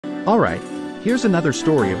Alright, here's another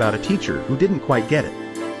story about a teacher who didn't quite get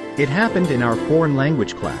it. It happened in our foreign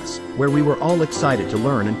language class, where we were all excited to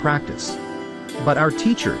learn and practice. But our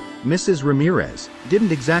teacher, Mrs. Ramirez,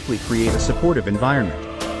 didn't exactly create a supportive environment.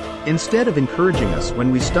 Instead of encouraging us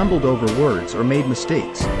when we stumbled over words or made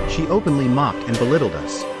mistakes, she openly mocked and belittled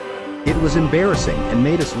us. It was embarrassing and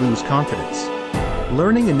made us lose confidence.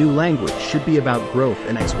 Learning a new language should be about growth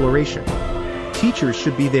and exploration. Teachers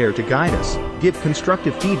should be there to guide us, give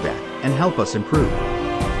constructive feedback, and help us improve.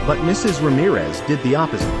 But Mrs. Ramirez did the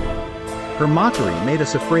opposite. Her mockery made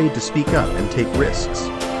us afraid to speak up and take risks.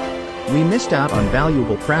 We missed out on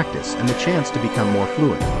valuable practice and the chance to become more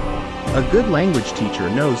fluent. A good language teacher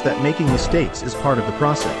knows that making mistakes is part of the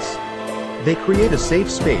process. They create a safe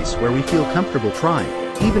space where we feel comfortable trying,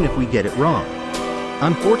 even if we get it wrong.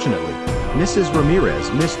 Unfortunately, Mrs. Ramirez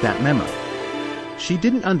missed that memo. She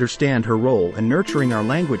didn't understand her role in nurturing our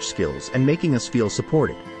language skills and making us feel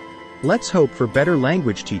supported. Let's hope for better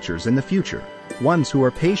language teachers in the future, ones who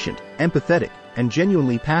are patient, empathetic, and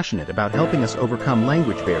genuinely passionate about helping us overcome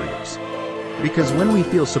language barriers. Because when we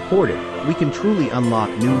feel supported, we can truly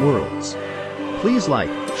unlock new worlds. Please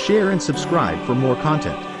like, share, and subscribe for more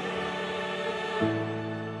content.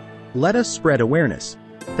 Let us spread awareness.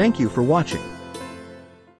 Thank you for watching.